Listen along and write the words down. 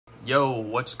Yo,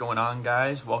 what's going on,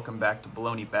 guys? Welcome back to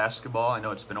Bullony Basketball. I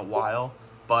know it's been a while,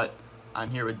 but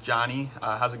I'm here with Johnny.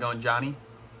 How's it going, Johnny?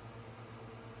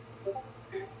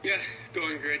 Yeah,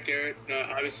 going great, Garrett.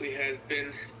 Obviously has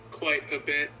been quite a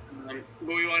bit, but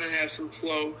we want to have some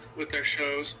flow with our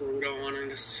shows, but we don't want to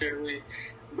necessarily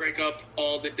break up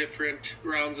all the different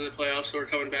rounds of the playoffs. So we're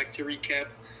coming back to recap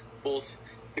both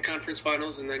the conference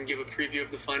finals and then give a preview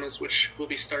of the finals, which will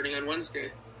be starting on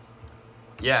Wednesday.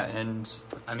 Yeah, and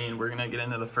I mean, we're going to get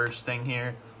into the first thing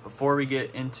here. Before we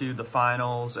get into the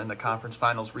finals and the conference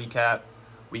finals recap,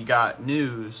 we got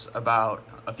news about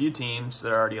a few teams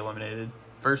that are already eliminated.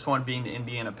 First one being the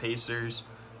Indiana Pacers.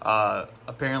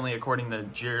 Apparently, according to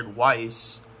Jared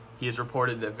Weiss, he has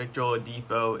reported that Victor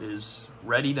Oladipo is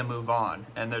ready to move on.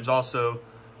 And there's also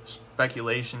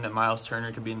speculation that Miles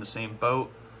Turner could be in the same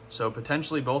boat. So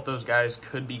potentially both those guys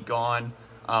could be gone.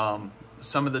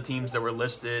 Some of the teams that were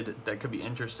listed that could be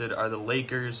interested are the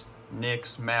Lakers,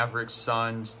 Knicks, Mavericks,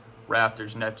 Suns,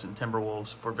 Raptors, Nets, and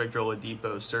Timberwolves for Victor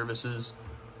Oladipo's services.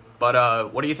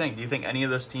 But what do you think? Do you think any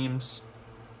of those teams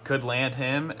could land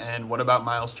him? And what about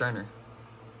Miles Turner?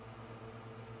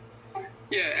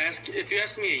 Yeah, if you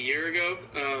asked me a year ago,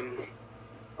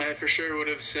 I for sure would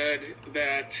have said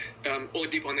that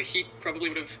Oladipo on the Heat probably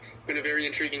would have been a very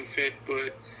intriguing fit,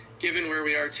 but given where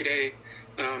we are today,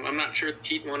 I'm not sure the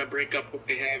Heat want to break up what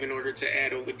they have in order to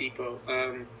add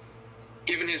Oladipo.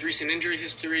 Given his recent injury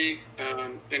history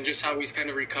and just how he's kind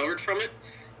of recovered from it,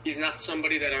 he's not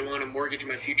somebody that I want to mortgage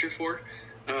my future for.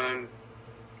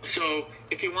 So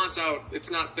if he wants out, it's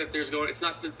not that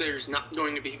there's not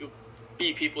going to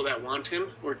be people that want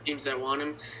him or teams that want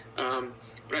him.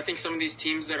 But I think some of these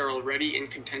teams that are already in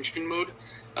contention mode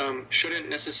shouldn't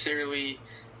necessarily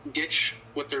ditch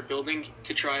what they're building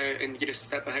to try and get a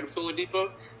step ahead with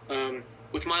Oladipo.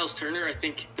 With Miles Turner, I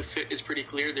think the fit is pretty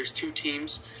clear. There's two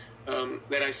teams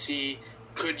that I see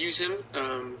could use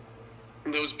him,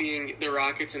 those being the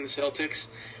Rockets and the Celtics,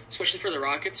 especially for the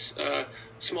Rockets.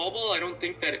 Small ball, I don't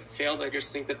think that it failed. I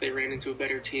just think that they ran into a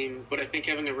better team. But I think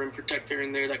having a rim protector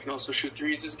in there that can also shoot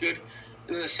threes is good.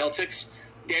 And then the Celtics,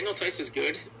 Daniel Tice is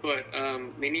good, but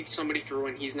they need somebody for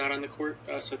when he's not on the court.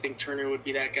 So I think Turner would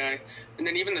be that guy. And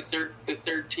then even the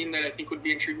third team that I think would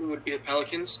be intriguing would be the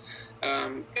Pelicans.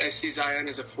 I see Zion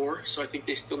as a 4, so I think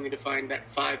they still need to find that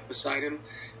 5 beside him.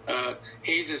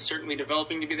 Hayes is certainly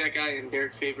developing to be that guy, and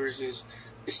Derek Favors is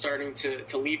starting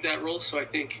to leave that role. So I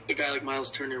think a guy like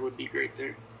Miles Turner would be great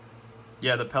there.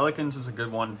 Yeah, the Pelicans is a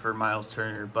good one for Miles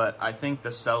Turner, but I think the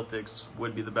Celtics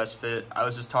would be the best fit. I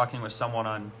was just talking with someone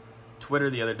on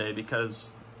Twitter the other day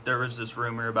because there was this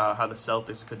rumor about how the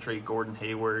Celtics could trade Gordon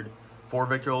Hayward for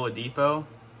Victor Oladipo.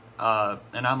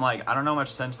 And I'm like, I don't know how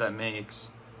much sense that makes,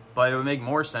 but it would make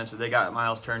more sense if they got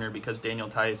Miles Turner because Daniel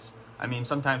Tice, I mean,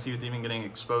 sometimes he was even getting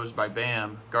exposed by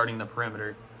Bam guarding the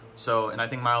perimeter. So, and I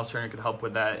think Miles Turner could help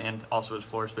with that and also his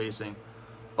floor spacing.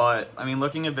 But, I mean,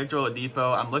 looking at Victor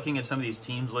Oladipo, I'm looking at some of these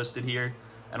teams listed here,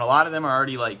 and a lot of them are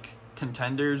already, like,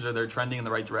 contenders or they're trending in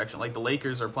the right direction. Like, the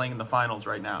Lakers are playing in the finals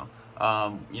right now.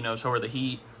 So are the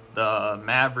Heat. The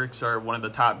Mavericks are one of the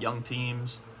top young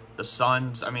teams. The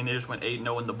Suns, I mean, they just went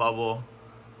 8-0 in the bubble.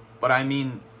 But, I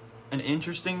mean, an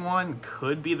interesting one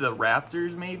could be the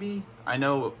Raptors, maybe. I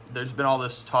know there's been all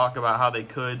this talk about how they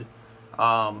could,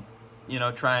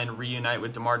 try and reunite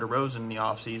with DeMar DeRozan in the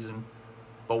offseason.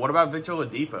 But what about Victor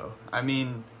Oladipo? I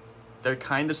mean, they're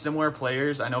kind of similar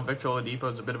players. I know Victor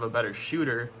Oladipo is a bit of a better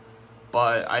shooter,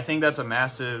 but I think that's a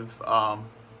massive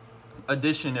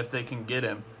addition if they can get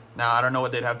him. Now, I don't know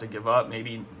what they'd have to give up.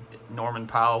 Maybe Norman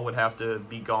Powell would have to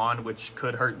be gone, which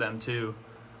could hurt them too.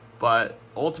 But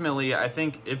ultimately, I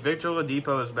think if Victor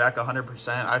Oladipo is back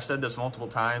 100%, I've said this multiple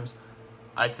times,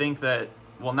 I think that,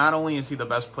 well, not only is he the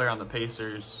best player on the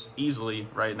Pacers easily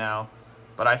right now,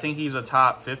 but I think he's a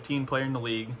top 15 player in the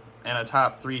league and a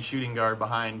top 3 shooting guard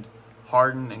behind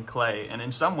Harden and Clay. And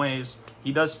in some ways,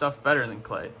 he does stuff better than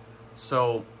Clay.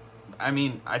 So, I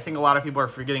mean, I think a lot of people are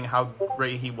forgetting how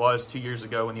great he was 2 years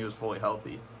ago when he was fully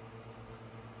healthy.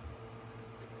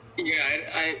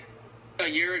 Yeah, a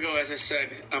year ago, as I said,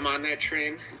 I'm on that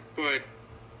train, but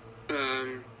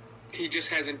he just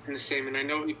hasn't been the same. And I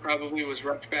know he probably was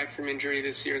rushed back from injury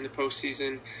this year in the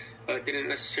postseason, didn't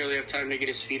necessarily have time to get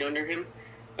his feet under him.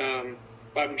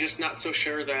 But I'm just not so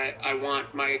sure that I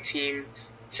want my team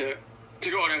to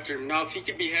go out after him. Now, if he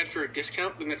could be had for a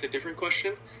discount, then that's a different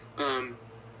question.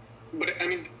 But, I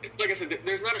mean, like I said,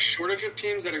 there's not a shortage of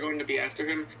teams that are going to be after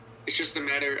him. It's just a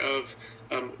matter of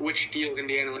which deal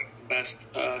Indiana likes the best.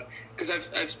 Because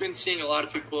I've been seeing a lot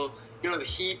of people, the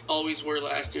Heat always were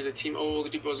last year the team,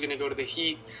 Oladipo was going to go to the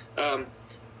Heat.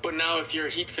 But now if you're a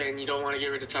Heat fan, you don't want to get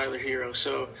rid of Tyler Hero.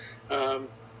 So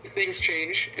things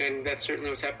change, and that's certainly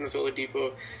what's happened with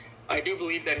Oladipo. I do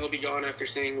believe that he'll be gone after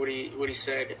saying what he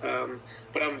said,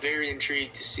 but I'm very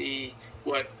intrigued to see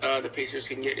what the Pacers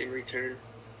can get in return.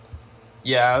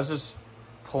 Yeah, I was just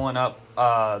pulling up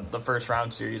the first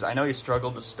round series. I know he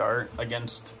struggled to start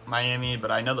against Miami,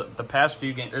 but I know that the last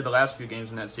few games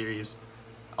in that series,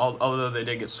 although they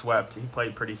did get swept, he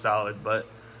played pretty solid. But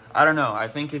I don't know. I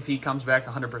think if he comes back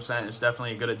 100%, it's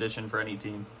definitely a good addition for any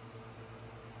team.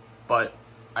 But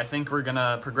I think we're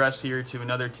gonna progress here to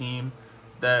another team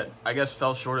that I guess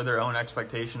fell short of their own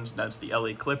expectations. That's the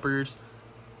LA Clippers.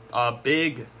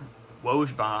 Big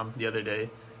Woj bomb the other day.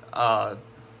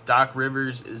 Doc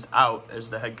Rivers is out as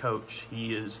the head coach.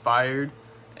 He is fired,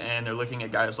 and they're looking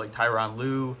at guys like Tyronn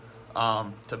Lue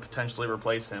to potentially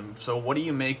replace him. So what do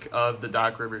you make of the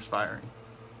Doc Rivers firing?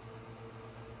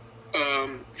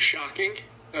 Shocking,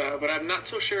 but I'm not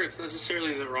so sure it's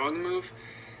necessarily the wrong move.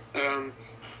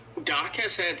 Doc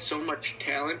has had so much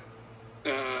talent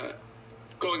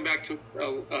going back to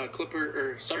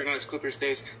not his Clippers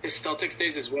days, his Celtics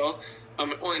days as well,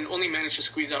 and only managed to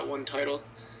squeeze out one title.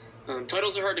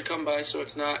 Titles are hard to come by, so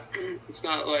it's not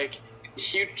like it's a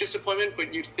huge disappointment,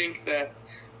 but you'd think that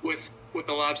with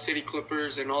the Lob City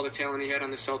Clippers and all the talent he had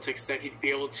on the Celtics that he'd be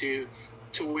able to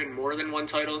win more than one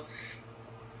title.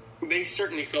 They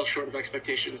certainly fell short of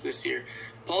expectations this year.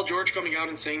 Paul George coming out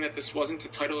and saying that this wasn't a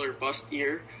title or bust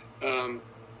year,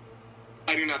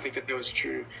 I do not think that was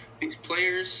true. These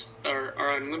players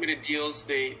are on limited deals.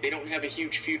 They don't have a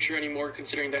huge future anymore,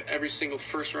 considering that every single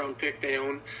first-round pick they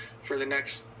own for the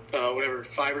next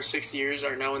 5 or 6 years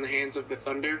are now in the hands of the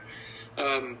Thunder.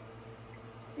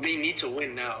 They need to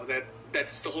win now.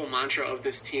 That's the whole mantra of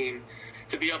this team.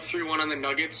 To be up 3-1 on the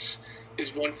Nuggets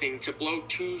is one thing. To blow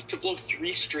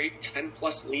 3 straight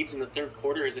 10-plus leads in the third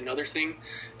quarter is another thing.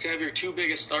 To have your 2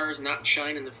 biggest stars not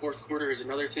shine in the fourth quarter is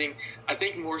another thing. I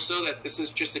think more so that this is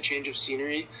just a change of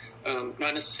scenery. Not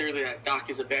necessarily that Doc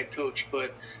is a bad coach,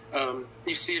 but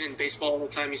you see it in baseball all the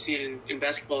time. You see it in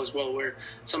basketball as well, where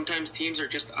sometimes teams are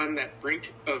just on that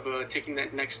brink of taking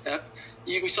that next step.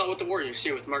 We saw it with the Warriors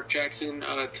here with Mark Jackson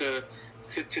to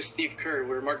Steve Kerr,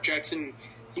 where Mark Jackson,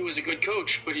 he was a good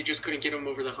coach, but he just couldn't get him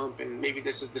over the hump, and maybe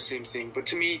this is the same thing. But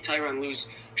to me, Tyronn Lue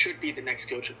should be the next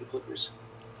coach of the Clippers.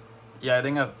 Yeah, I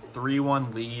think a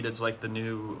 3-1 lead is like the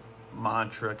new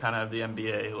mantra kind of the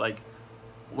NBA. Like,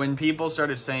 when people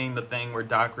started saying the thing where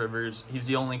Doc Rivers, he's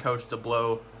the only coach to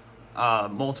blow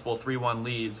multiple 3-1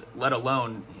 leads, let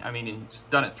alone, I mean, he's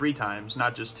done it 3 times,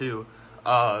 not just 2.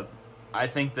 I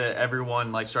think that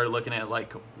everyone like started looking at it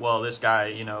like, well, this guy,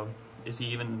 is he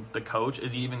even the coach?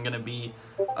 Is he even going to be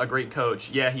a great coach?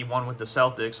 Yeah, he won with the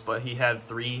Celtics, but he had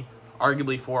 3,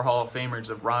 arguably 4 Hall of Famers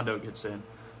if Rondo gets in.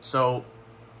 So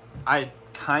I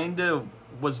kind of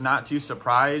was not too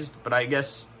surprised, but I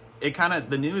guess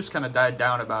the news kind of died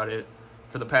down about it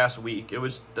for the past week. It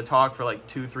was the talk for like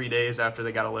 2-3 days after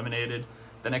they got eliminated.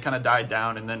 Then it kind of died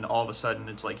down, and then all of a sudden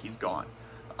it's like he's gone.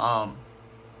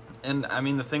 And I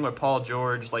mean, the thing with Paul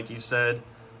George, like you said,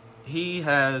 he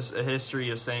has a history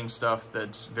of saying stuff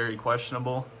that's very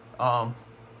questionable.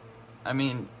 I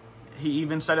mean, he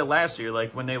even said it last year,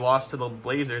 like when they lost to the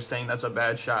Blazers, saying that's a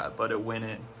bad shot, but it went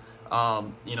in.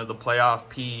 The playoff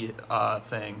P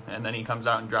thing, and then he comes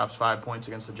out and drops 5 points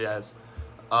against the Jazz.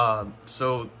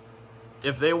 So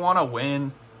if they want to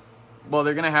win, well,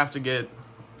 they're going to have to get,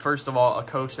 first of all, a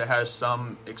coach that has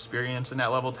some experience in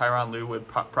that level. Tyronn Lue would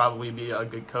probably be a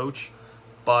good coach,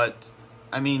 but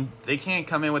I mean, they can't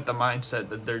come in with the mindset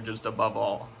that they're just above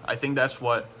all. I think that's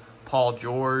what Paul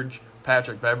George,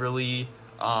 Patrick Beverley,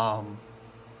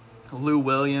 Lou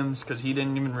Williams, because he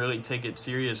didn't even really take it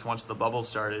serious once the bubble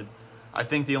started. I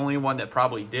think the only one that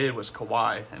probably did was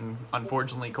Kawhi, and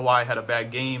unfortunately Kawhi had a bad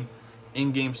game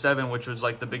in Game 7, which was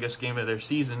like the biggest game of their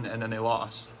season, and then they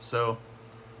lost. So,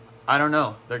 I don't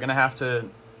know. They're going to have to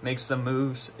make some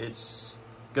moves. It's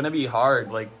going to be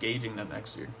hard, like, gauging them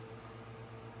next year.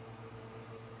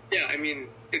 Yeah, I mean,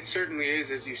 it certainly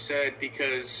is, as you said,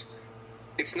 because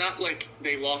it's not like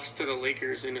they lost to the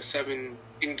Lakers in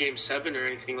Game 7 or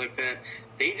anything like that.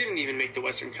 They didn't even make the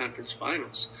Western Conference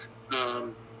Finals,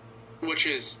 which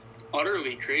is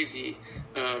utterly crazy.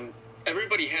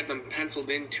 Everybody had them penciled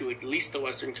into at least the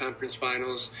Western Conference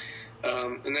Finals.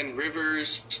 And then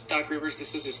Doc Rivers,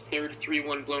 this is his 3rd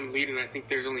 3-1 blown lead, and I think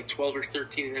there's only 12 or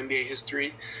 13 in NBA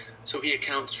history. So he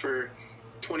accounts for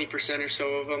 20% or so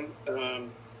of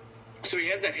them. So he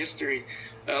has that history.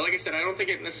 Like I said, I don't think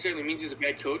it necessarily means he's a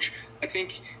bad coach. I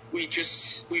think we've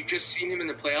just seen him in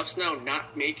the playoffs now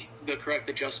not make the correct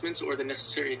adjustments or the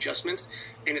necessary adjustments,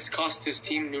 and it's cost his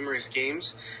team numerous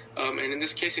games. And in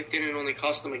this case, it didn't only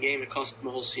cost them a game; it cost them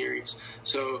a whole series.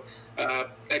 So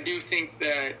I do think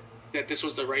that this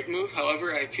was the right move.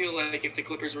 However, I feel like if the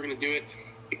Clippers were going to do it,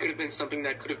 it could have been something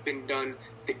that could have been done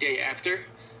the day after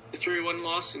the 3-1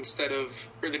 loss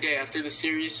or the day after the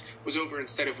series was over,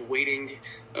 instead of waiting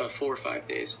 4 or 5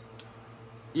 days.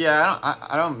 Yeah,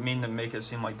 I don't mean to make it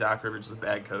seem like Doc Rivers is a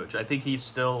bad coach. I think he's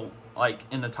still, like,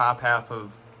 in the top half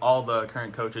of all the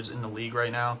current coaches in the league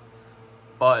right now.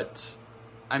 But,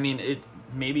 I mean,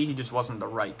 maybe he just wasn't the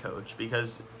right coach,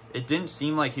 because it didn't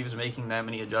seem like he was making that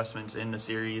many adjustments in the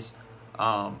series.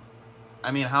 I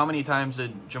mean, how many times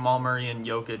did Jamal Murray and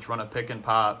Jokic run a pick and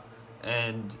pop,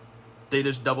 and they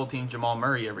just double-teamed Jamal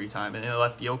Murray every time, and they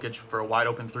left Jokic for a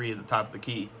wide-open three at the top of the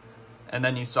key? And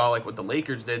then you saw, like, what the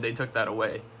Lakers did. They took that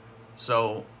away.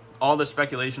 So all the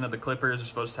speculation of the Clippers are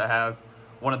supposed to have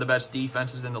one of the best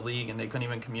defenses in the league, and they couldn't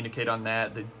even communicate on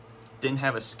that. They didn't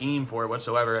have a scheme for it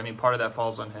whatsoever. I mean, part of that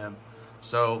falls on him.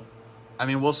 So, I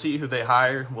mean, we'll see who they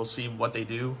hire. We'll see what they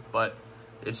do. But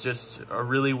it's just a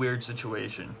really weird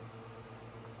situation.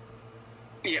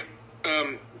 Yeah.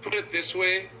 Put it this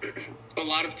way, a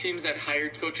lot of teams that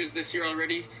hired coaches this year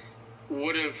already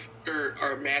would have, or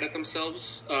are mad at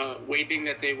themselves, waiting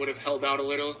that they would have held out a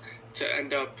little to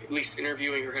end up at least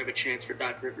interviewing or have a chance for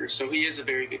Doc Rivers. So he is a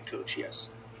very good coach, yes.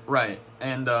 Right.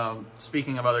 And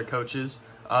speaking of other coaches,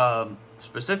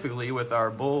 specifically with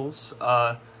our Bulls,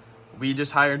 we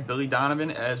just hired Billy Donovan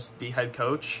as the head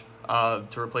coach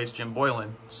to replace Jim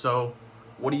Boylan. So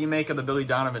what do you make of the Billy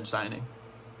Donovan signing?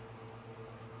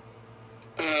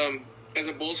 As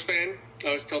a Bulls fan, I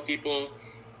always tell people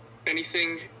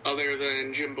anything other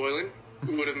than Jim Boylan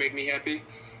would have made me happy.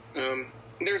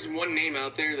 There's one name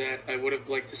out there that I would have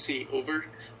liked to see over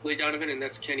Billy Donovan, and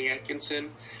that's Kenny Atkinson.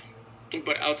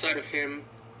 But outside of him,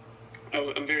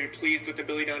 I'm very pleased with the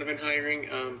Billy Donovan hiring.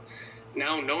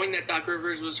 Now, knowing that Doc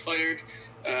Rivers was fired,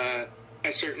 I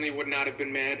certainly would not have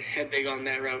been mad had they gone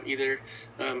that route either.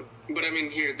 But I mean,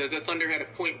 here, the Thunder had a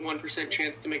 0.1%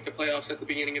 chance to make the playoffs at the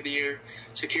beginning of the year,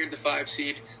 secured the 5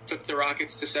 seed, took the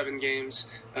Rockets to 7 games.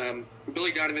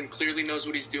 Billy Donovan clearly knows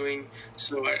what he's doing,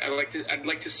 so I'd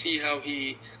like to see how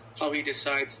he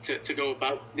decides to go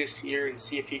about this year and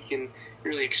see if he can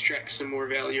really extract some more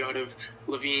value out of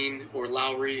Levine or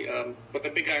Lowry. But the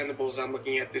big guy on the Bulls I'm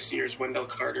looking at this year is Wendell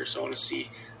Carter, so I want to see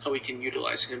how we can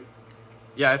utilize him.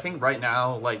 Yeah, I think right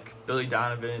now, like, Billy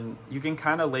Donovan, you can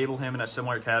kind of label him in a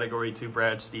similar category to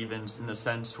Brad Stevens, in the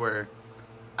sense where,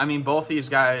 I mean, both these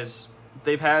guys,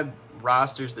 they've had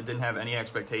rosters that didn't have any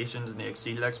expectations, and they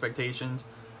exceeded expectations.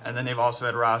 And then they've also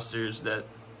had rosters that,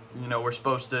 you know, were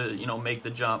supposed to, you know, make the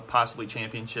jump, possibly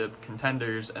championship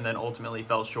contenders, and then ultimately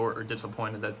fell short or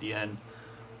disappointed at the end.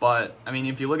 But, I mean,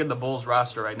 if you look at the Bulls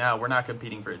roster right now, we're not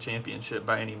competing for a championship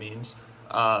by any means.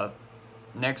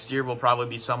 Next year will probably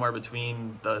be somewhere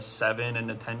between the 7 and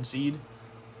the 10 seed.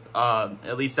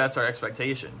 At least that's our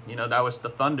expectation. You know, that was the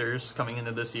Thunders coming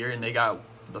into this year, and they got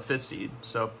the 5th seed.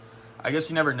 So I guess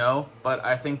you never know, but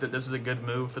I think that this is a good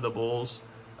move for the Bulls.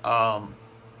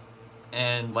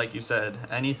 And like you said,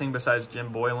 anything besides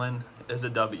Jim Boylan is a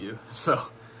W. So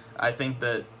I think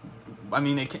that, I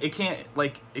mean, it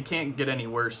can't get any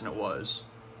worse than it was.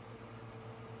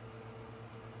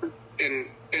 And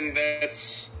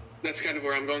that's kind of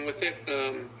where I'm going with it,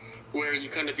 where you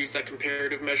kind of use that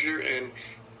comparative measure and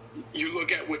you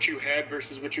look at what you had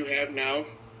versus what you have now,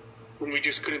 when we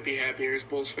just couldn't be happier as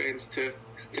Bulls fans to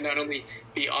not only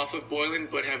be off of Boylan,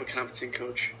 but have a competent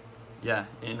coach. Yeah,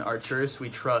 in Arturis we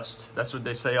trust. That's what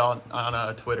they say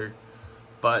on Twitter.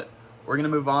 But we're going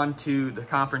to move on to the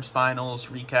conference finals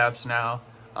recaps now.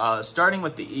 Starting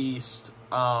with the East,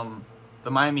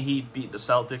 the Miami Heat beat the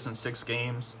Celtics in 6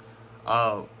 games.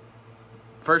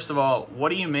 First of all, what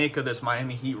do you make of this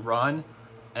Miami Heat run,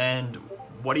 and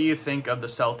what do you think of the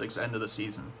Celtics' end of the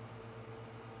season?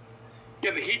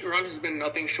 Yeah, the Heat run has been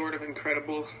nothing short of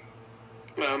incredible.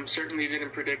 Certainly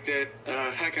didn't predict it.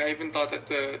 Heck, I even thought that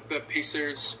the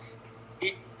Pacers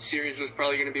Heat series was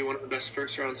probably going to be one of the best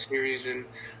first-round series, and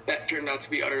that turned out to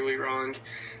be utterly wrong.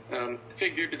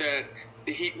 Figured that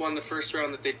the Heat won the first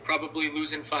round, that they'd probably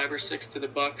lose in 5 or 6 to the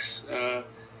Bucks.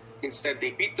 Instead,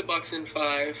 they beat the Bucks in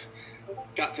 5.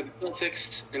 Got to the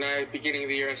Celtics, and beginning of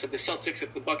the year, I said the Celtics,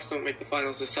 if the Bucks don't make the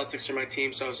finals, the Celtics are my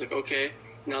team. So I was like, okay,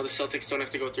 now the Celtics don't have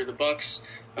to go through the Bucks,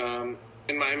 and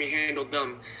Miami handled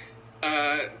them.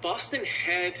 Boston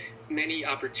had many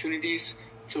opportunities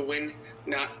to win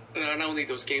not only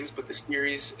those games but the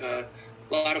series.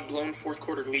 a lot of blown fourth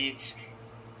quarter leads.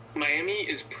 Miami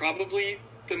is probably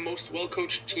the most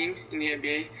well-coached team in the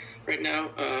NBA right now.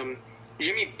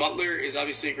 Jimmy Butler is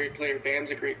obviously a great player.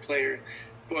 Bam's a great player,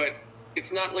 but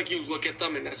it's not like you look at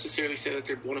them and necessarily say that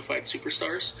they're bona fide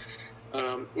superstars.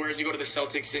 Whereas you go to the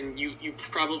Celtics and you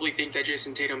probably think that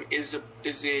Jason Tatum is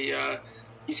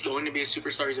he's going to be a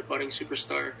superstar. He's a budding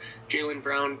superstar. Jaylen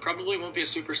Brown probably won't be a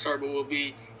superstar, but will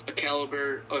be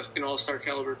an all-star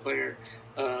caliber player.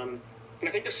 And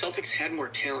I think the Celtics had more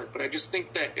talent, but I just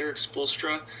think that Eric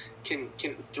Spoelstra can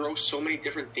throw so many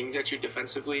different things at you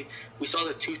defensively. We saw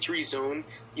the 2-3 zone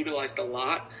utilized a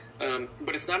lot,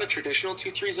 but it's not a traditional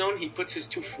 2-3 zone. He puts his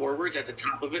two forwards at the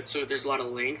top of it, so there's a lot of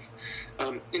length.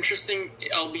 Interesting.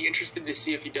 I'll be interested to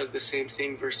see if he does the same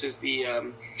thing versus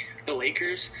the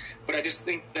Lakers, but I just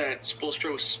think that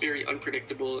Spoelstra was very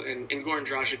unpredictable, and Goran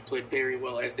Dragic played very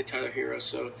well, as did Tyler Hero.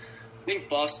 So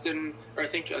I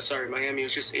think Miami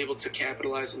was just able to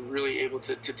capitalize and really able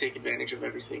to take advantage of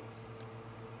everything.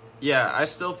 Yeah, I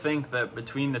still think that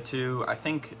between the two, I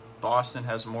think Boston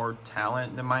has more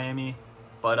talent than Miami.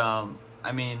 But,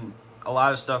 I mean, a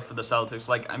lot of stuff for the Celtics.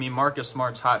 Marcus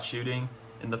Smart's hot shooting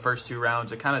in the first two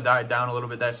rounds, it kind of died down a little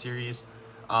bit that series.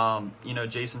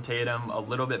 Jason Tatum, a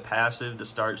little bit passive to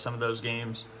start some of those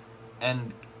games.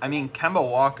 And, Kemba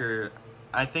Walker,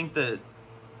 I think that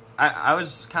I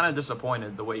was kind of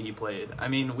disappointed the way he played.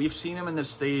 We've seen him in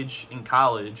this stage in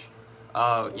college,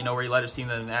 where he led his team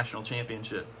to the national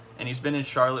championship. And he's been in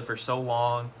Charlotte for so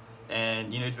long,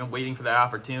 and, he's been waiting for that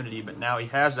opportunity. But now he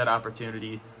has that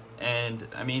opportunity, and,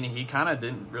 he kind of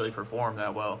didn't really perform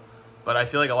that well. But I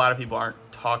feel like a lot of people aren't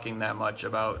talking that much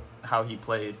about how he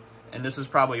played. And this is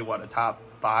probably, a top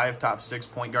 5, top 6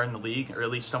 point guard in the league, or at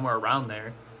least somewhere around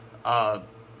there.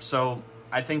 So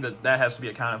I think that has to be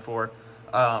accounted for.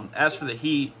 As for the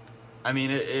Heat,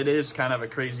 it is kind of a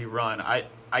crazy run.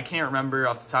 I can't remember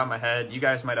off the top of my head. You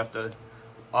guys might have to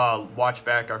watch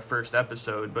back our first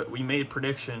episode, but we made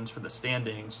predictions for the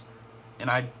standings, and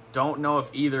I don't know if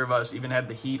either of us even had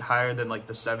the Heat higher than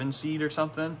the 7 seed or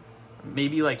something,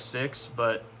 maybe 6,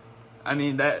 but and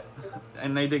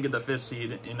they did get the 5th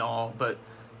seed in all, but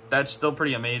that's still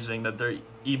pretty amazing that they're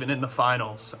even in the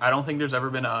finals. I don't think there's ever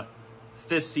been a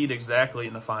 5th seed exactly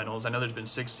in the finals. I know there's been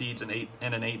 6 seeds and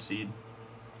an 8 seed,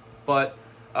 but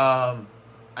we're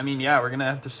gonna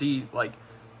have to see.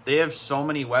 They have so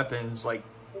many weapons.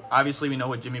 Obviously we know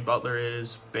what Jimmy Butler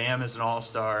is. Bam is an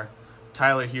all-star.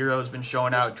 Tyler Hero's been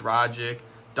showing out. Dragic,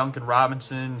 Duncan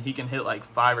Robinson, he can hit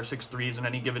 5 or 6 threes on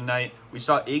any given night. We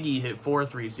saw Iggy hit 4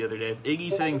 threes the other day. If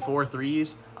Iggy's hitting 4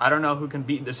 threes, I don't know who can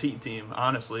beat this Heat team,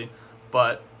 honestly.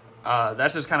 But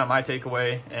that's just kind of my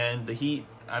takeaway. And the Heat,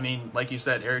 like you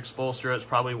said, Eric Spoelstra is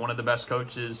probably one of the best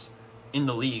coaches in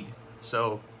the league.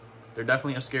 So they're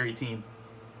definitely a scary team.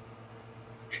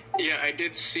 Yeah, I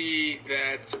did see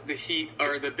that the Heat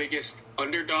are the biggest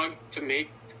underdog to make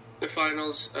the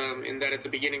finals, in that at the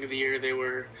beginning of the year they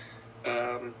were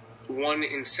 1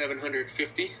 in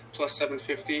 750, plus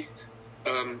 750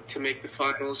 to make the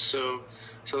finals. So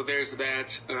there's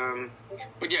that.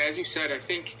 But yeah, as you said, I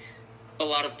think a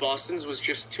lot of Boston's was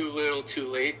just too little too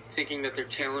late, thinking that their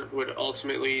talent would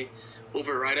ultimately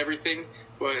override everything.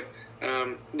 But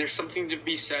there's something to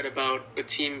be said about a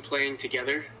team playing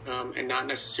together, and not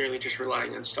necessarily just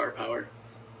relying on star power.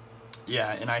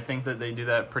 Yeah, and I think that they do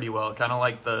that pretty well. Kind of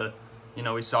like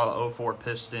we saw the 04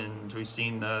 Pistons. We've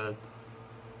seen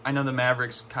I know the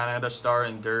Mavericks kind of had a star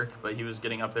in Dirk, but he was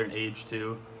getting up there in age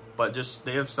too. But just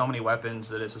they have so many weapons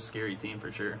that it's a scary team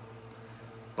for sure.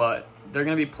 But they're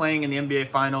going to be playing in the NBA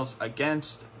Finals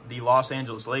against the Los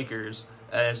Angeles Lakers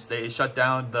as they shut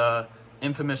down the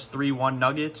infamous 3-1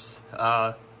 Nuggets.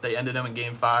 They ended them in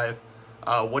Game 5.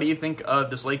 What do you think of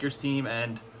this Lakers team,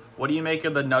 and what do you make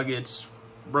of the Nuggets'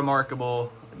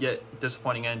 remarkable yet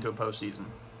disappointing end to a postseason?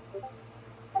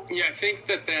 Yeah, I think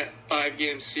that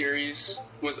 5-game series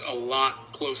was a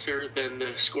lot closer than the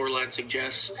scoreline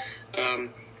suggests.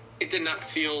 It did not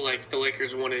feel like the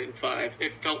Lakers won it in 5.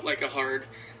 It felt like a hard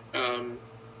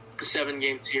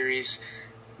 7-game series.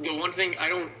 The one thing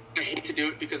I hate to do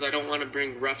it because I don't want to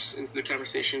bring refs into the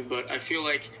conversation, but I feel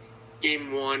like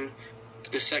Game 1,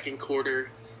 the second quarter,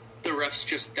 the refs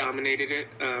just dominated it.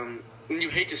 And you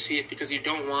hate to see it because you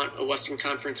don't want a Western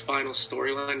Conference Finals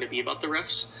storyline to be about the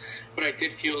refs. But I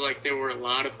did feel like there were a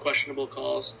lot of questionable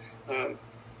calls. And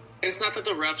it's not that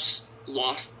the refs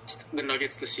lost the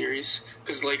Nuggets the series,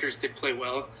 because the Lakers did play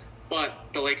well, but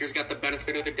the Lakers got the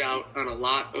benefit of the doubt on a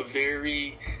lot of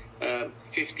very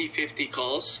 50-50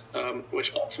 calls,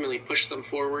 which ultimately pushed them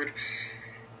forward.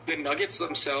 The Nuggets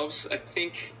themselves, I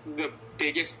think the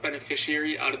biggest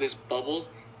beneficiary out of this bubble,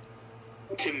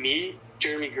 to me,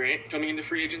 Jeremy Grant coming into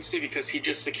free agency because he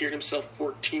just secured himself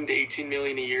 $14 to $18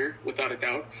 million a year, without a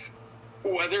doubt.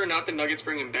 Whether or not the Nuggets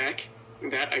bring him back,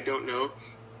 that I don't know.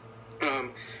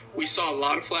 We saw a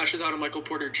lot of flashes out of Michael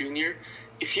Porter Jr.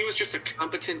 If he was just a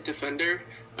competent defender,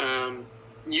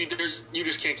 you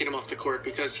just can't get him off the court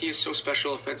because he is so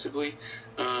special offensively.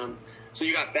 So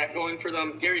you got that going for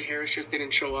them. Gary Harris just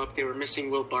didn't show up. They were missing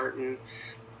Will Barton.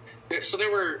 So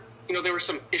there were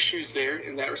some issues there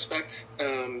in that respect.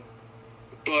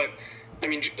 But I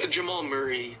mean, Jamal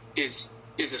Murray is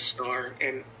a star,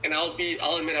 and I'll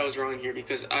admit I was wrong here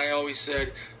because I always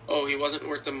said, oh, he wasn't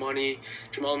worth the money.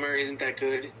 Jamal Murray isn't that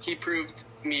good. He proved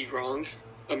me wrong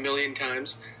a million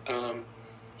times.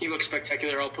 He looked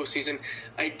spectacular all postseason.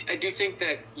 I do think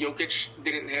that Jokic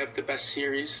didn't have the best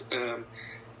series. A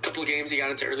couple of games he got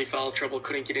into early foul trouble,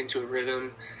 couldn't get into a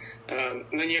rhythm. And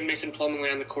then you had Mason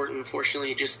Plumlee on the court, and unfortunately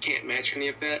he just can't match any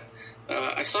of that.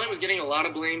 I saw he was getting a lot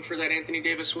of blame for that Anthony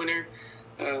Davis winner.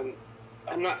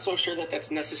 I'm not so sure that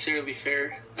that's necessarily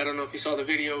fair. I don't know if you saw the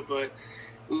video, but it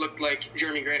looked like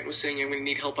Jeremy Grant was saying, I'm going to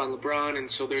need help on LeBron, and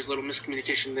so there's a little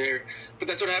miscommunication there. But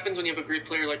that's what happens when you have a great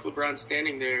player like LeBron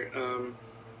standing there,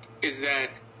 is that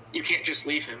you can't just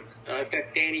leave him. If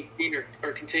that's Danny Green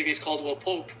or Kentavious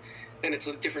Caldwell-Pope, then it's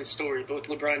a different story. But with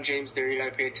LeBron James there, you got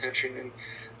to pay attention. And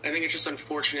I think it's just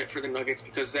unfortunate for the Nuggets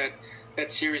because that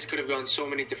series could have gone so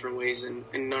many different ways, and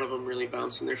none of them really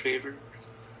bounced in their favor.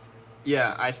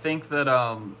 Yeah, I think that,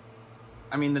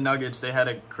 the Nuggets, they had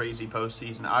a crazy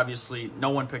postseason. Obviously, no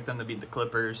one picked them to beat the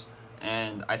Clippers,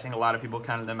 and I think a lot of people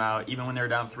counted them out, even when they were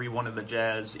down 3-1 to the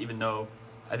Jazz, even though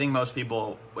I think most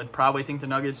people would probably think the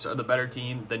Nuggets are the better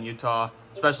team than Utah,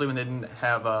 especially when they didn't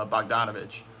have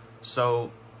Bogdanovich.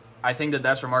 So I think that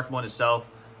that's remarkable in itself.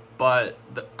 But,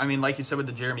 like you said with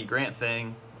the Jeremy Grant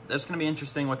thing, that's going to be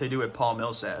interesting what they do with Paul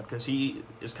Millsap because he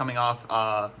is coming off,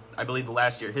 I believe, the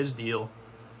last year his deal.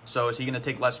 So is he going to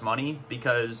take less money?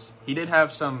 Because he did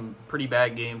have some pretty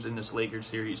bad games in this Lakers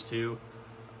series too.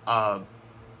 But,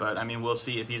 we'll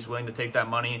see if he's willing to take that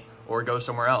money or go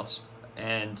somewhere else.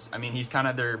 And, he's kind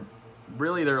of their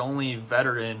only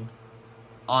veteran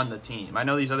on the team. I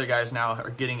know these other guys now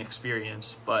are getting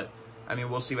experience, but,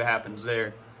 we'll see what happens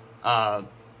there.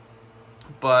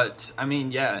 But,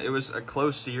 it was a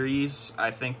close series.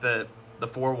 I think that the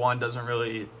 4-1 doesn't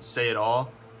really say it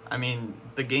all.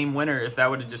 The game winner, if that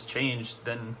would have just changed,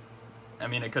 then,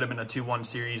 it could have been a 2-1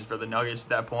 series for the Nuggets at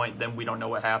that point. Then we don't know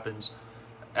what happens.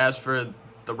 As for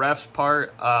the refs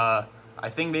part, I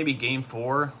think maybe Game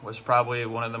 4 was probably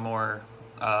one of the more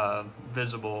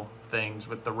visible things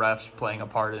with the refs playing a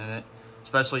part in it,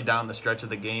 especially down the stretch of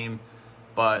the game.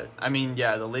 But,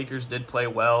 the Lakers did play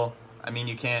well.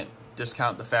 You can't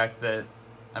discount the fact that,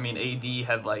 AD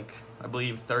had, I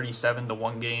believe 37 to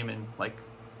one game and,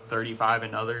 35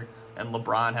 another, and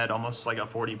LeBron had almost a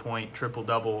 40-point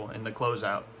triple-double in the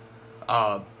closeout.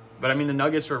 But, the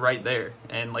Nuggets were right there,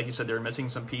 and like you said, they were missing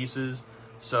some pieces,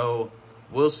 so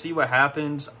we'll see what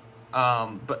happens.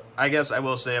 But I guess I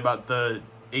will say about the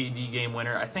AD game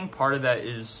winner, I think part of that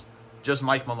is just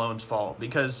Mike Malone's fault,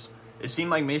 because it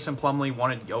seemed like Mason Plumlee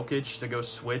wanted Jokic to go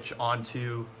switch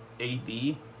onto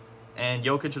AD, and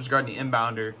Jokic was guarding the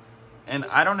inbounder, and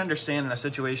I don't understand in a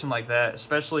situation like that,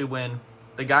 especially when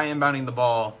the guy inbounding the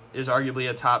ball is arguably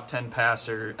a top 10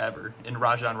 passer ever in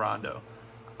Rajon Rondo.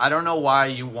 I don't know why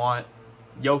you want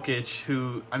Jokic,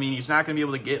 who, he's not going to be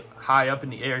able to get high up in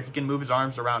the air. He can move his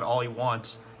arms around all he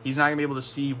wants. He's not going to be able to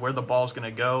see where the ball's going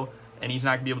to go, and he's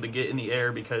not going to be able to get in the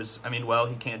air because,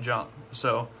 he can't jump.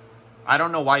 So I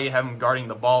don't know why you have him guarding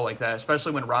the ball like that,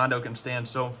 especially when Rondo can stand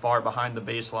so far behind the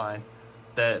baseline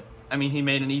that, he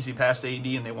made an easy pass to AD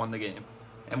and they won the game.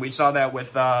 And we saw that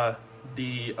with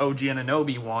the OG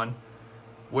Anunoby one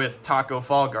with Taco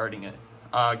Fall guarding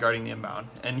the inbound.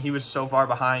 And he was so far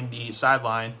behind the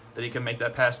sideline that he could make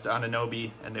that pass to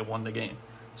Anunoby, and they won the game.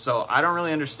 So I don't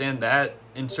really understand that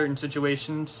in certain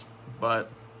situations, but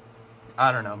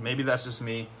I don't know. Maybe that's just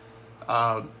me.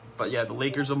 But yeah, the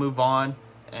Lakers will move on,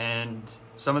 and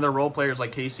some of their role players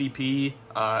like KCP,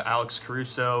 Alex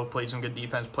Caruso played some good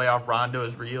defense. Playoff Rondo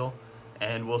is real,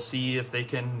 and we'll see if they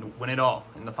can win it all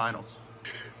in the finals.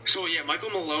 So yeah,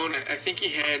 Michael Malone, I think he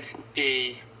had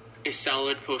a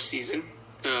solid postseason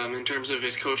in terms of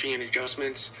his coaching and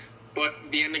adjustments. But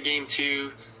the end of Game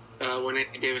 2, when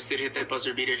Anthony Davis did hit that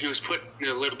buzzer beater, he was put in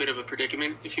a little bit of a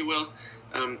predicament, if you will,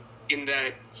 in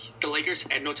that the Lakers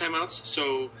had no timeouts.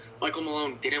 So Michael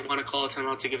Malone didn't want to call a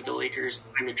timeout to give the Lakers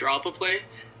time to draw up a play.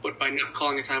 But by not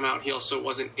calling a timeout, he also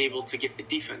wasn't able to get the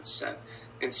defense set.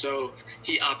 And so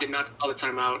he opted not to call the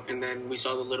timeout, and then we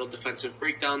saw the little defensive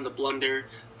breakdown, the blunder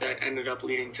that ended up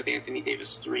leading to the Anthony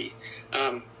Davis 3.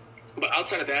 But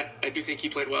outside of that, I do think he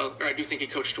played well, or I do think he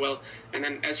coached well. And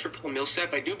then as for Paul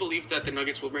Millsap, I do believe that the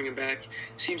Nuggets will bring him back.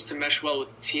 Seems to mesh well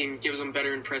with the team, gives them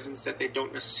veteran presence that they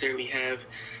don't necessarily have.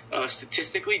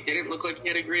 Statistically, didn't look like he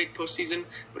had a great postseason,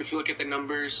 but if you look at the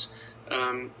numbers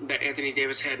that Anthony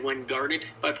Davis had when guarded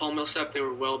by Paul Millsap, they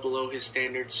were well below his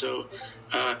standards. So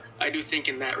I do think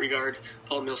in that regard,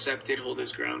 Paul Millsap did hold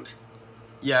his ground.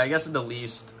 Yeah, I guess at the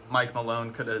least, Mike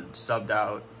Malone could have subbed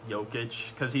out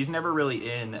Jokic, because he's never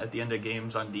really in at the end of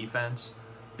games on defense,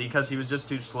 because he was just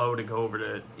too slow to go over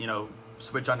to,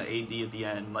 switch on to AD at the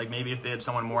end. Like, maybe if they had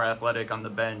someone more athletic on the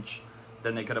bench,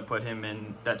 then they could have put him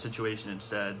in that situation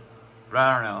instead. But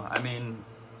I don't know. I mean,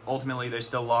 ultimately, they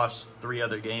still lost 3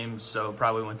 other games, so it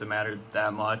probably wouldn't have mattered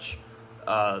that much.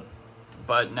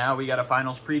 But now we got a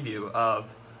finals preview of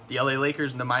the LA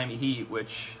Lakers and the Miami Heat,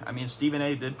 which, I mean, Stephen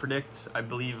A. did predict, I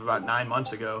believe, about 9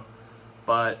 months ago.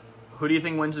 But who do you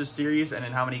think wins this series, and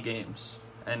in how many games?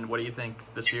 And what do you think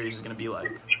the series is going to be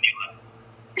like?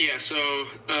 Yeah, so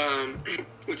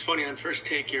it's funny, on First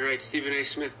Take, you're right, Stephen A.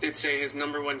 Smith did say his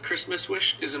number 1 Christmas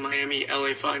wish is a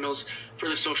Miami-LA Finals for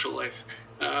the social life.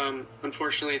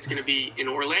 Unfortunately, it's going to be in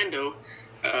Orlando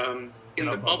in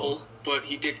the bubble, but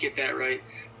he did get that right.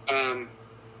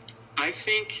 I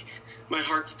think my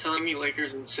heart's telling me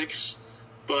Lakers in 6,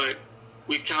 but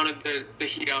we've counted the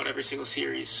Heat out every single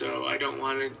series, so I don't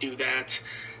want to do that.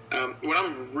 What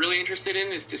I'm really interested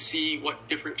in is to see what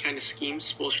different kind of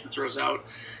schemes Spoelstra throws out.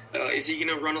 Is he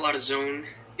going to run a lot of zone?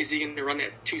 Is he going to run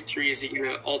that 2-3? Is he going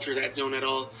to alter that zone at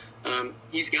all?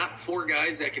 He's got 4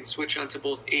 guys that can switch onto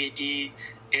both AD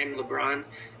and LeBron.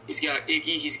 He's got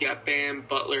Iggy, he's got Bam,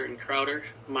 Butler, and Crowder.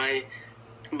 My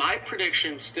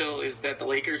prediction still is that the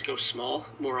Lakers go small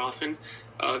more often,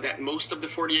 that most of the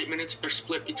 48 minutes are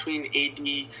split between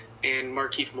AD and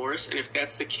Markieff Morris. And if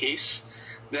that's the case,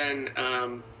 then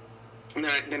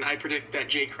I predict that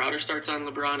Jay Crowder starts on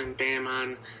LeBron and Bam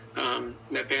on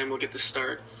that Bam will get the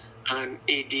start on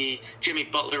AD. Jimmy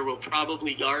Butler will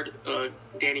probably guard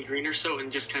Danny Green or so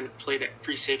and just kind of play that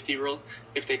free safety role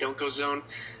if they don't go zone.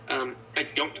 I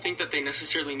don't think that they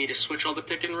necessarily need to switch all the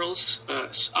pick and rolls.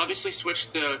 Obviously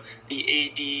switch the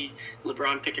AD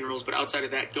LeBron pick and rolls, but outside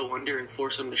of that, go under and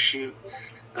force them to shoot.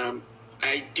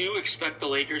 I do expect the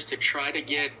Lakers to try to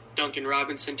get Duncan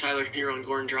Robinson, Tyler Hero, and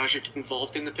Goran Dragic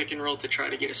involved in the pick and roll to try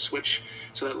to get a switch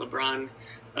so that LeBron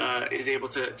is able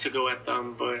to go at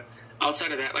them. But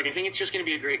outside of that, I think it's just going to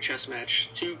be a great chess match.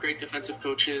 2 great defensive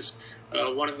coaches,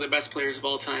 one of the best players of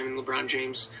all time in LeBron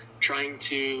James, trying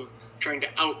to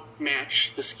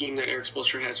outmatch the scheme that Eric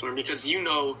Spoelstra has for him, because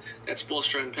that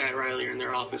Spoelstra and Pat Riley are in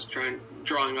their office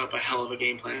drawing up a hell of a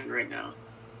game plan right now.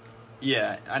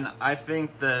 Yeah, and I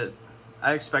think that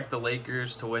I expect the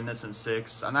Lakers to win this in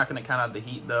 6. I'm not going to count out the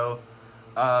Heat, though.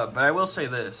 But I will say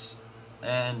this,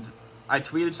 and I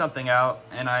tweeted something out,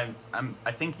 and I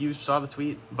think you saw the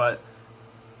tweet, but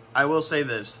I will say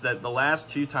this, that the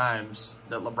last 2 times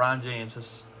that LeBron James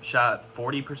has shot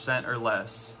 40% or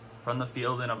less from the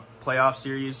field in a playoff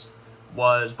series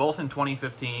was both in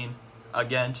 2015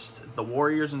 against the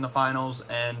Warriors in the finals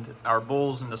and our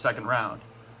Bulls in the second round.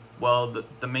 Well,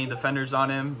 the main defenders on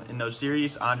him in those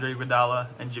series, Andre Iguodala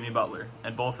and Jimmy Butler,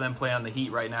 and both of them play on the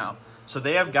Heat right now. So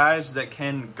they have guys that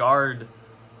can guard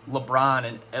LeBron,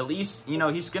 and at least,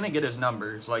 he's going to get his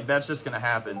numbers. That's just going to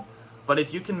happen. But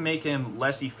if you can make him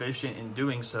less efficient in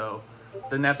doing so,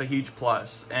 then that's a huge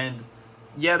plus. And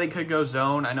yeah, they could go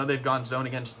zone. I know they've gone zone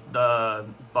against the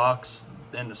Bucks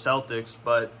and the Celtics,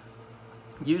 but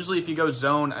usually if you go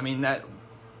zone, that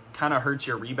kind of hurts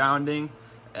your rebounding.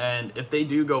 And if they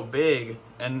do go big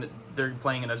and they're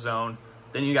playing in a zone,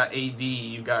 then you got AD,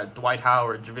 you got Dwight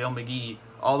Howard, JaVale McGee,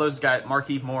 all those guys,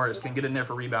 Markieff Morris can get in there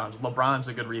for rebounds. LeBron's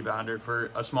a good rebounder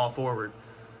for a small forward.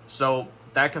 So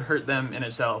that could hurt them in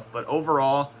itself. But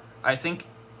overall, I think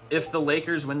if the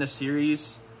Lakers win the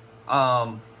series,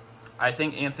 I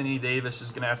think Anthony Davis is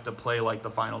going to have to play like the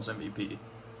Finals MVP.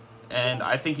 And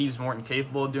I think he's more than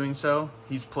capable of doing so.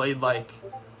 He's played like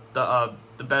the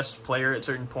best player at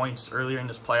certain points earlier in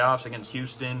this playoffs against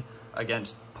Houston,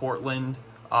 against Portland,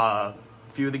 a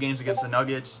few of the games against the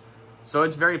Nuggets. So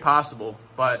it's very possible,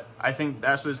 but I think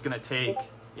that's what it's going to take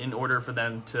in order for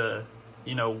them to,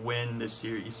 win this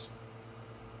series.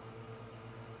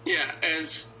 Yeah,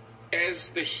 as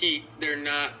the Heat, they're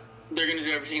going to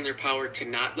do everything in their power to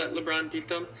not let LeBron beat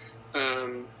them.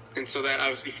 And so that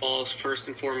obviously falls first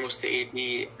and foremost to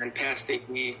AD and past AD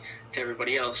to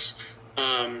everybody else.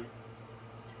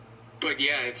 But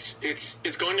yeah,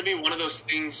 it's going to be one of those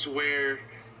things where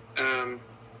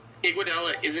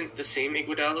Iguodala isn't the same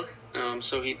Iguodala,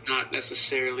 so he's not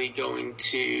necessarily going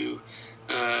to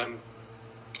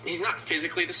he's not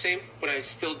physically the same, but I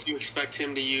still do expect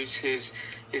him to use his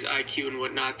IQ and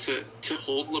whatnot to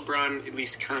hold LeBron at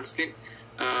least constant.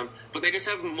 But they just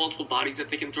have multiple bodies that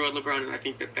they can throw at LeBron, and I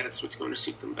think that's what's going to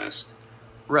suit them best.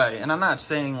 Right, and I'm not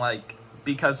saying, like,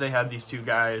 because they have these two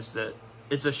guys that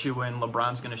it's a shoe-in,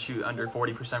 LeBron's going to shoot under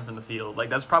 40% from the field. Like,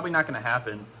 that's probably not going to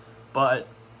happen. But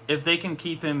if they can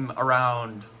keep him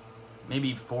around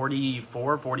maybe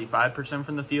 44, 45%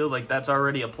 from the field, like, that's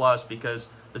already a plus, because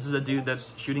this is a dude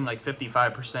that's shooting like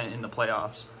 55% in the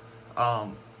playoffs.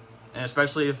 And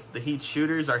especially if the Heat's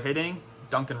shooters are hitting,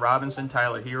 Duncan Robinson,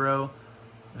 Tyler Hero,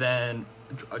 then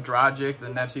Dragic,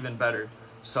 then that's even better.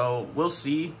 So we'll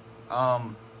see.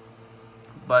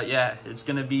 But yeah, it's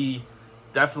going to be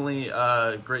definitely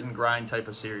a grit and grind type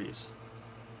of series.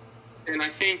 And I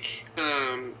think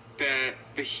that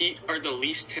the Heat are the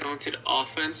least talented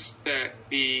offense that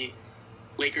the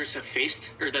Lakers have faced,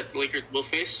 or that the Lakers will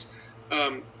face.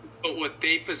 But what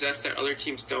they possess that other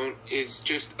teams don't is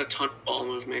just a ton of ball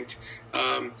movement.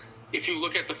 If you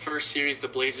look at the first series, the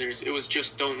Blazers, it was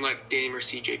just don't let Dame or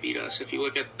CJ beat us. If you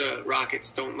look at the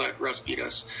Rockets, don't let Russ beat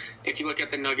us. If you look at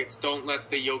the Nuggets, don't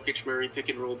let the Jokic-Murray pick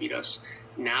and roll beat us.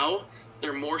 Now,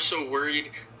 they're more so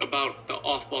worried about the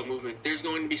off-ball movement. There's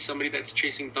going to be somebody that's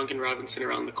chasing Duncan Robinson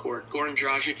around the court. Goran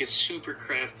Dragic is super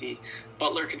crafty.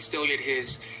 Butler can still get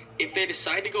his. If they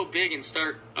decide to go big and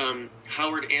start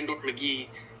Howard and or McGee,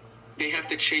 they have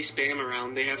to chase Bam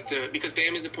around. They have to, because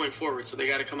Bam is the point forward, so they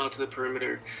got to come out to the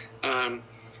perimeter.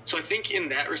 So I think in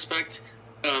that respect,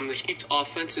 the Heat's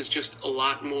offense is just a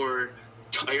lot more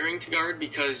tiring to guard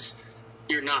because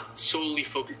you're not solely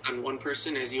focused on one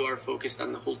person as you are focused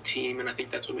on the whole team, and I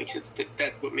think that's what makes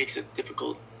it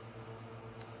difficult.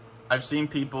 I've seen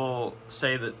people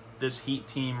say that this Heat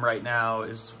team right now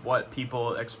is what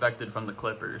people expected from the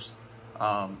Clippers,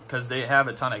 because they have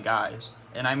a ton of guys.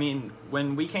 And I mean,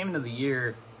 when we came into the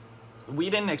year, we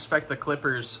didn't expect the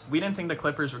Clippers. We didn't think the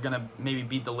Clippers were going to maybe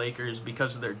beat the Lakers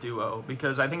because of their duo.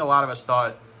 Because I think a lot of us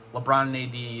thought LeBron and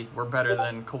AD were better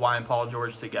than Kawhi and Paul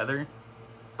George together.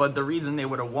 But the reason they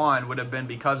would have won would have been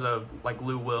because of, like,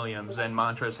 Lou Williams and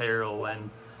Montrezl Harrell and,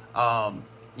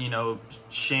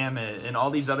 Shamet and all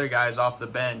these other guys off the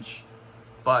bench.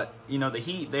 But, the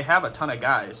Heat, they have a ton of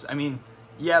guys. I mean,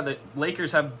 yeah, the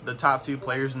Lakers have the top two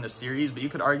players in the series, but you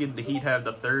could argue the Heat have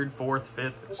the third, fourth,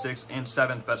 fifth, sixth, and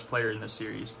seventh best player in this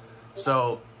series.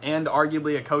 So, and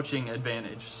arguably a coaching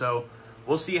advantage. So,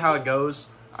 we'll see how it goes.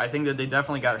 I think that they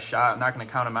definitely got a shot. I'm not going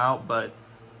to count them out, but,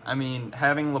 I mean,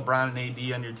 having LeBron and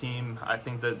AD on your team, I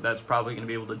think that that's probably going to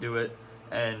be able to do it,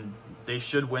 and they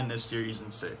should win this series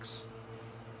in 6.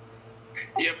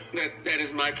 Yep, that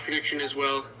is my prediction as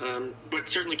well, but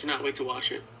certainly cannot wait to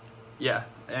watch it. Yeah,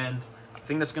 and I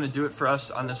think that's going to do it for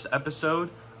us on this episode.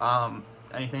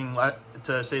 Anything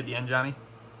to say at the end, Johnny?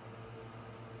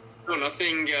 No,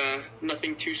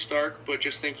 nothing too stark, but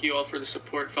just thank you all for the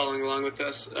support following along with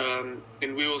us.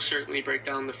 And we will certainly break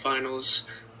down the finals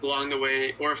along the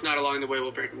way, or if not along the way,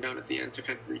 we'll break them down at the end to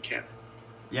kind of recap.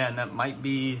 Yeah, and that might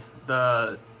be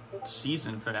the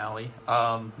season finale.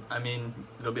 I mean,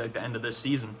 it'll be like the end of this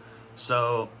season.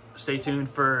 So stay tuned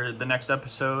for the next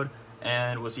episode,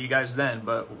 and we'll see you guys then.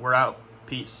 But we're out.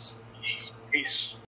 Peace. Peace.